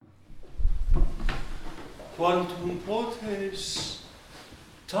quantum potes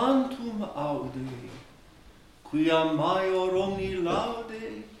tantum aude, quia maior omni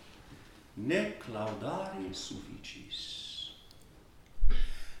laude, nec laudare sufficis.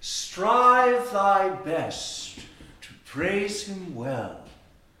 Strive thy best to praise him well,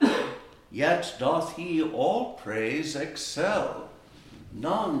 yet doth he all praise excel.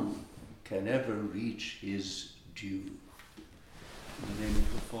 None can ever reach his due. In the name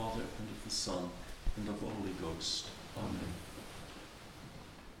of the Father, and of the Son, and of the Holy Ghost. Amen.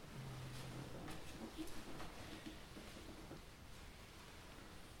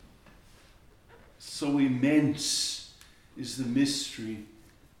 So immense is the mystery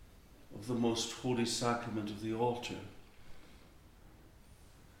of the most holy sacrament of the altar,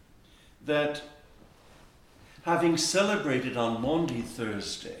 that having celebrated on Maundy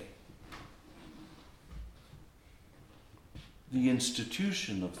Thursday the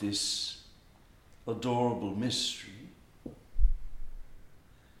institution of this adorable mystery,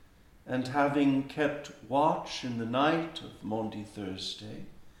 and having kept watch in the night of Maundy Thursday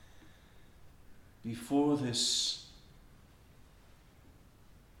before this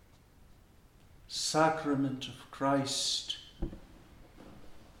sacrament of Christ,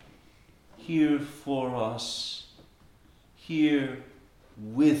 here for us, here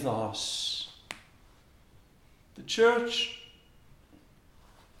with us, the Church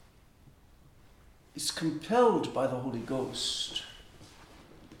is compelled by the Holy Ghost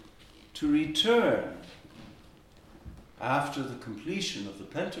to return after the completion of the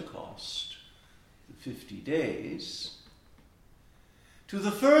Pentecost, the 50 days, to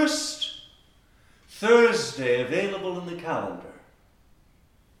the first Thursday available in the calendar,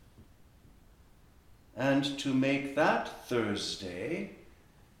 and to make that Thursday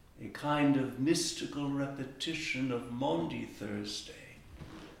a kind of mystical repetition of Maundy Thursday,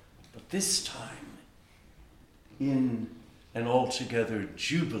 but this time in an altogether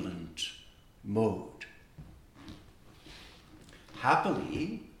jubilant mode.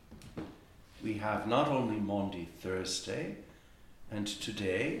 Happily, we have not only Maundy Thursday, and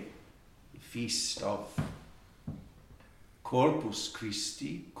today, the feast of Corpus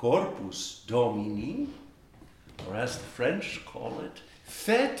Christi, Corpus Domini, or as the French call it,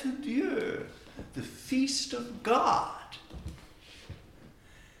 Fête Dieu, the feast of God.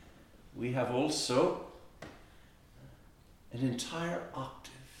 We have also an entire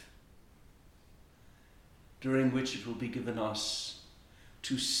octave during which it will be given us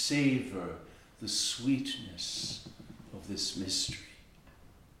to savor the sweetness of this mystery.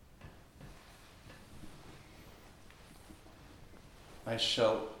 I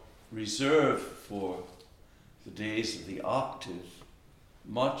shall reserve for the days of the octave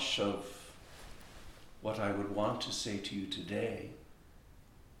much of what I would want to say to you today.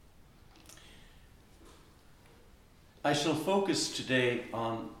 I shall focus today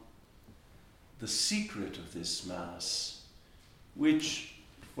on the secret of this Mass, which,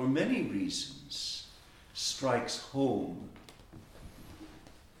 for many reasons, strikes home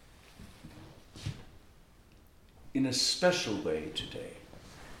in a special way today.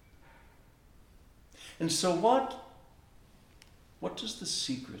 And so what does the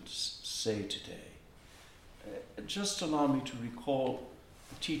secret say today? Just allow me to recall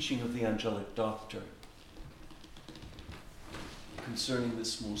the teaching of the angelic doctor concerning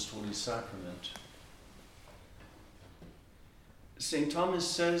this most holy sacrament. St. Thomas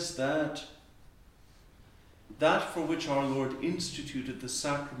says that for which our Lord instituted the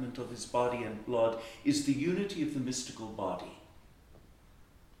sacrament of his body and blood is the unity of the mystical body.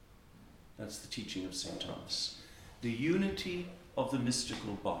 That's the teaching of St. Thomas. The unity of the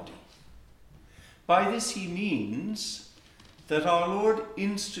mystical body. By this he means that our Lord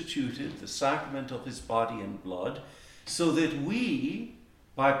instituted the sacrament of his body and blood so that we,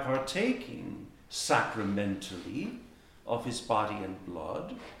 by partaking sacramentally of his body and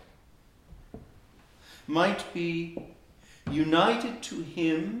blood, might be united to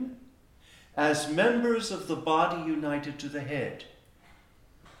him as members of the body united to the head,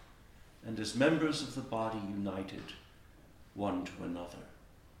 and as members of the body united one to another.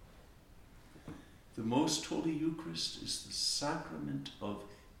 The Most Holy Eucharist is the sacrament of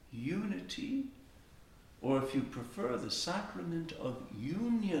unity, or if you prefer, the sacrament of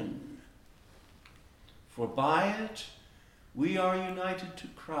union. For by it we are united to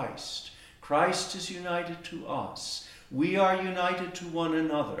Christ. Christ is united to us. We are united to one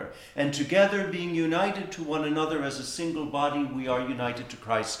another. And together, being united to one another as a single body, we are united to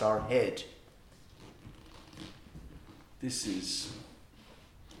Christ our head. This is,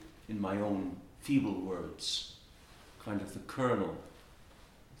 in my own feeble words, kind of the kernel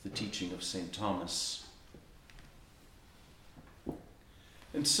of the teaching of St. Thomas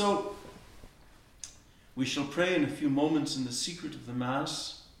And so, we shall pray in a few moments in the secret of the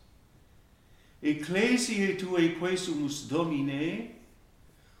Mass. Ecclesiae tuae quesumus Domine,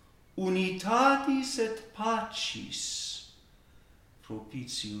 unitatis et pacis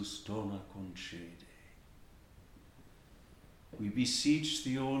propitius dona concede. We beseech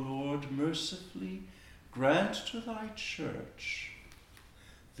thee, O Lord, mercifully grant to thy church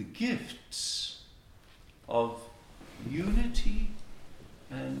the gifts of unity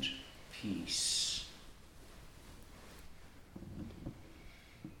and peace.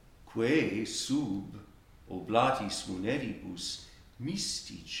 Quae sub oblatis muneribus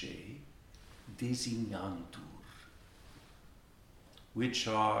mystice designantur, which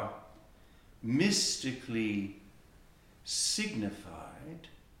are mystically signified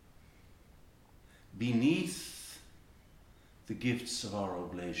beneath the gifts of our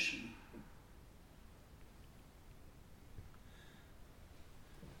oblation.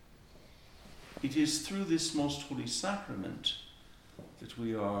 It is through this most holy sacrament that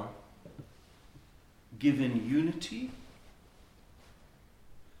we are given unity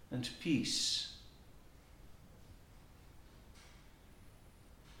and peace.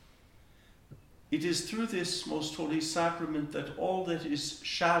 It is through this most holy sacrament that all that is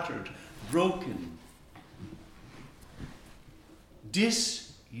shattered, broken,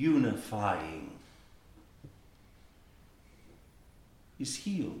 disunifying is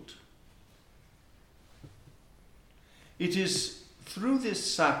healed. It is through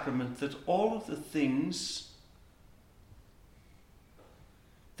this sacrament that all of the things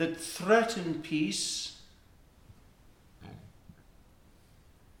that threaten peace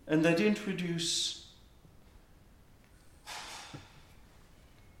and that introduce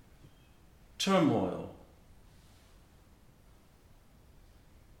turmoil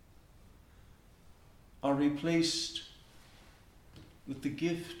are replaced with the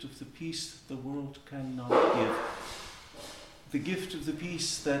gift of the peace that the world cannot give. The gift of the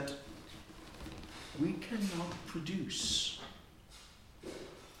peace that we cannot produce,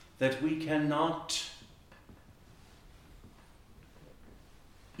 that we cannot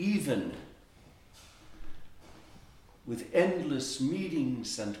even with endless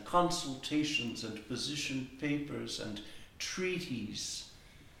meetings and consultations and position papers and treaties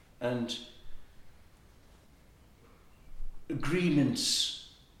and agreements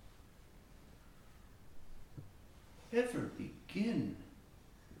ever begin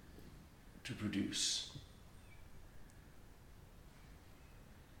to produce.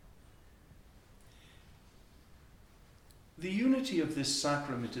 The unity of this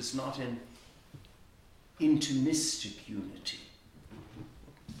sacrament is not an intimistic unity.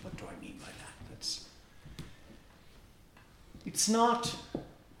 What do I mean by that? It's not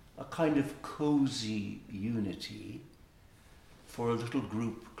a kind of cozy unity for a little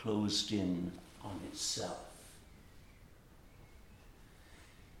group closed in on itself.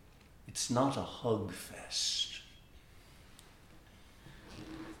 It's not a hug fest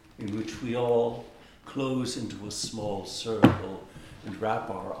in which we all close into a small circle and wrap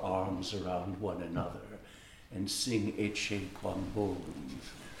our arms around one another and sing Ecce Quam Bonum.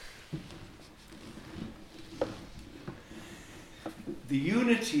 The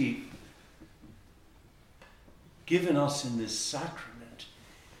unity given us in this sacrament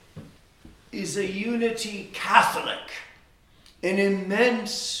is a unity Catholic, an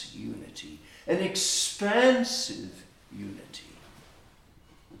immense unity, an expansive unity,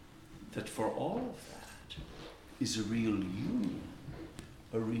 that for all of that is a real union,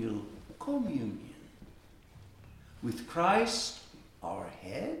 a real communion with Christ, our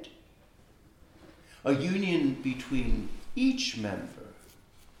head, a union between each member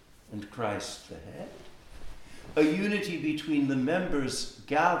and Christ the head, a unity between the members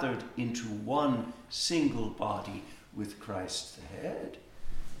gathered into one single body with Christ the head,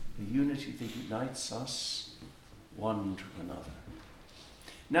 a unity that unites us one to another.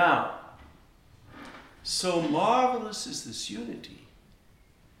 Now, so marvelous is this unity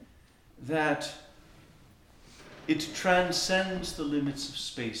that it transcends the limits of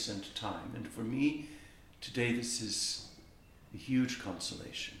space and time. And for me, today this is a huge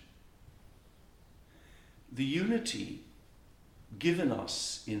consolation. The unity given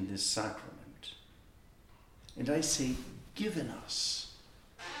us in this sacrament, and I say given us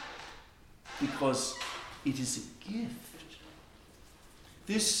because it is a gift.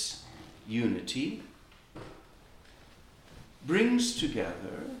 This unity brings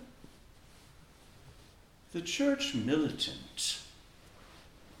together the church militant,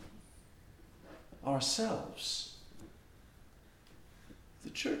 ourselves. The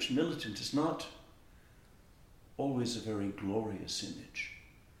church militant is not always a very glorious image.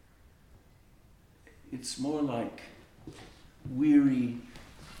 It's more like weary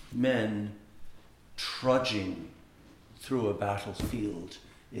men trudging through a battlefield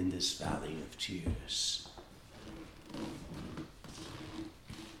in this valley of tears.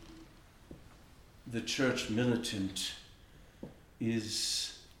 The church militant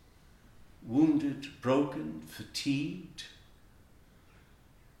is wounded, broken, fatigued,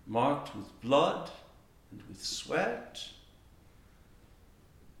 marked with blood and with sweat.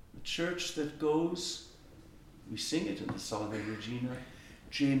 The church that goes, we sing it in the Salve Regina,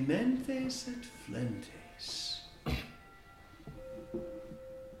 gementes et flentes,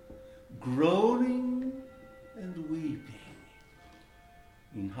 groaning and weeping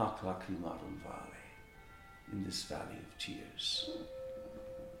in hac lacrimarum vale, in this valley of tears.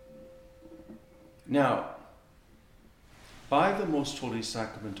 Now, by the most holy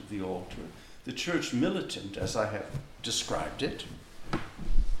sacrament of the altar, the church militant, as I have described it,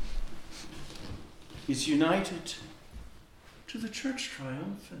 is united to the church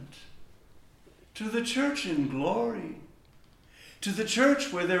triumphant, to the church in glory, to the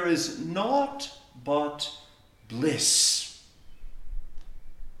church where there is naught but bliss.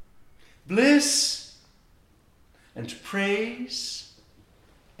 Bliss and praise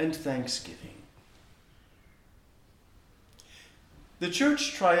and thanksgiving. The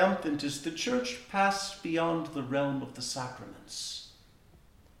church triumphant is the church passed beyond the realm of the sacraments.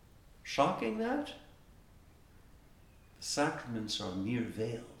 Shocking that? The sacraments are mere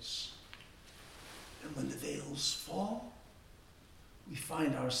veils. And when the veils fall, we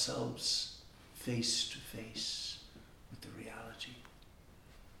find ourselves face to face with the reality.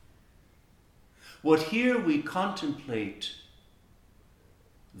 What here we contemplate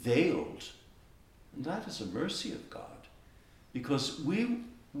veiled, and that is a mercy of God, because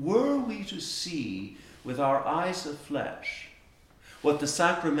were we to see with our eyes of flesh what the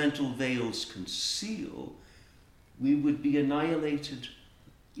sacramental veils conceal, we would be annihilated,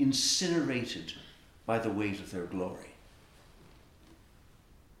 incinerated by the weight of their glory.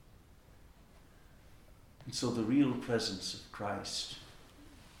 And so the real presence of Christ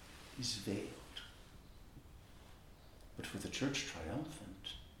is veiled. But for the church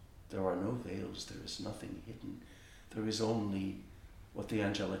triumphant, there are no veils, there is nothing hidden. There is only what the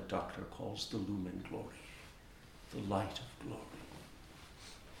angelic doctor calls the lumen glory, the light of glory.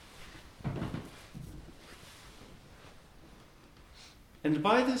 And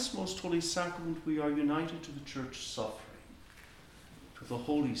by this most holy sacrament we are united to the church suffering, to the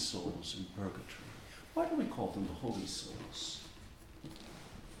holy souls in purgatory. Why do we call them the holy souls?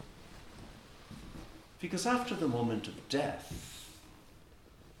 Because after the moment of death,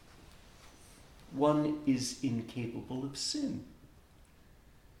 one is incapable of sin.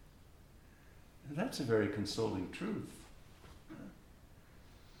 And that's a very consoling truth.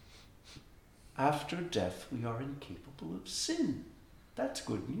 After death, we are incapable of sin. That's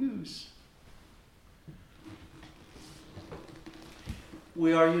good news.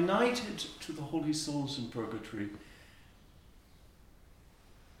 We are united to the holy souls in purgatory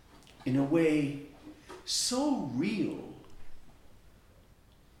in a way so real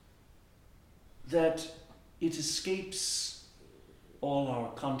that it escapes all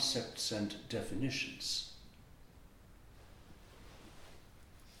our concepts and definitions.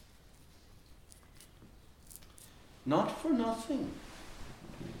 Not for nothing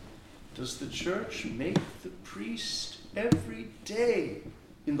does the Church make the priest every day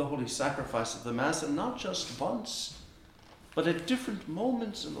in the holy sacrifice of the Mass, and not just once, but at different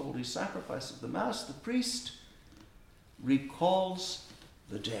moments in the holy sacrifice of the Mass, the priest recalls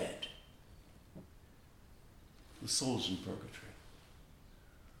the dead, the souls in purgatory.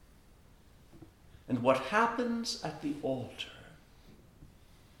 And what happens at the altar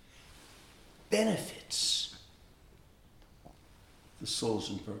benefits the souls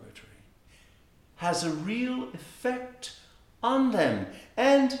in purgatory, has a real effect on them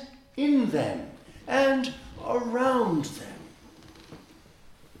and in them and around them.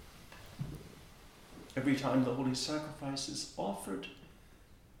 Every time the holy sacrifice is offered,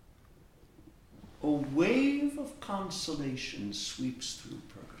 a wave of consolation sweeps through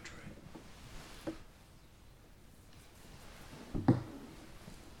purgatory.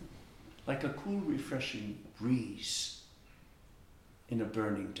 Like a cool, refreshing breeze in a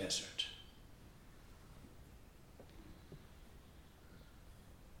burning desert.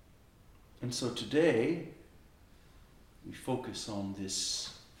 And so today, we focus on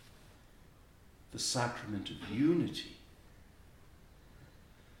this, the sacrament of unity.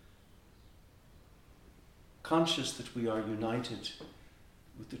 Conscious that we are united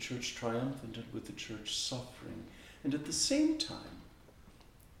with the Church triumphant and with the Church suffering. And at the same time,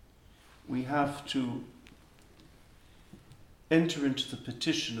 we have to enter into the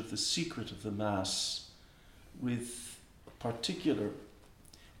petition of the secret of the Mass with particular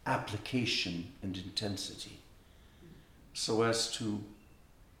application and intensity, so as to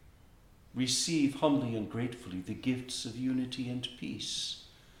receive humbly and gratefully the gifts of unity and peace,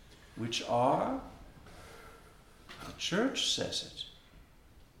 which are, the Church says it,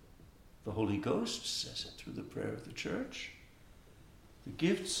 the Holy Ghost says it through the prayer of the Church, the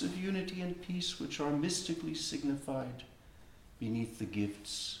gifts of unity and peace which are mystically signified beneath the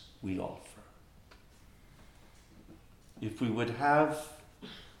gifts we offer. If we would have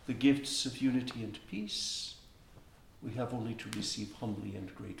the gifts of unity and peace, we have only to receive humbly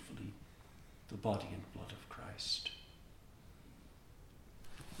and gratefully the body and blood of Christ.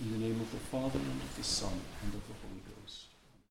 In the name of the Father, and of the Son, and of the Holy Ghost.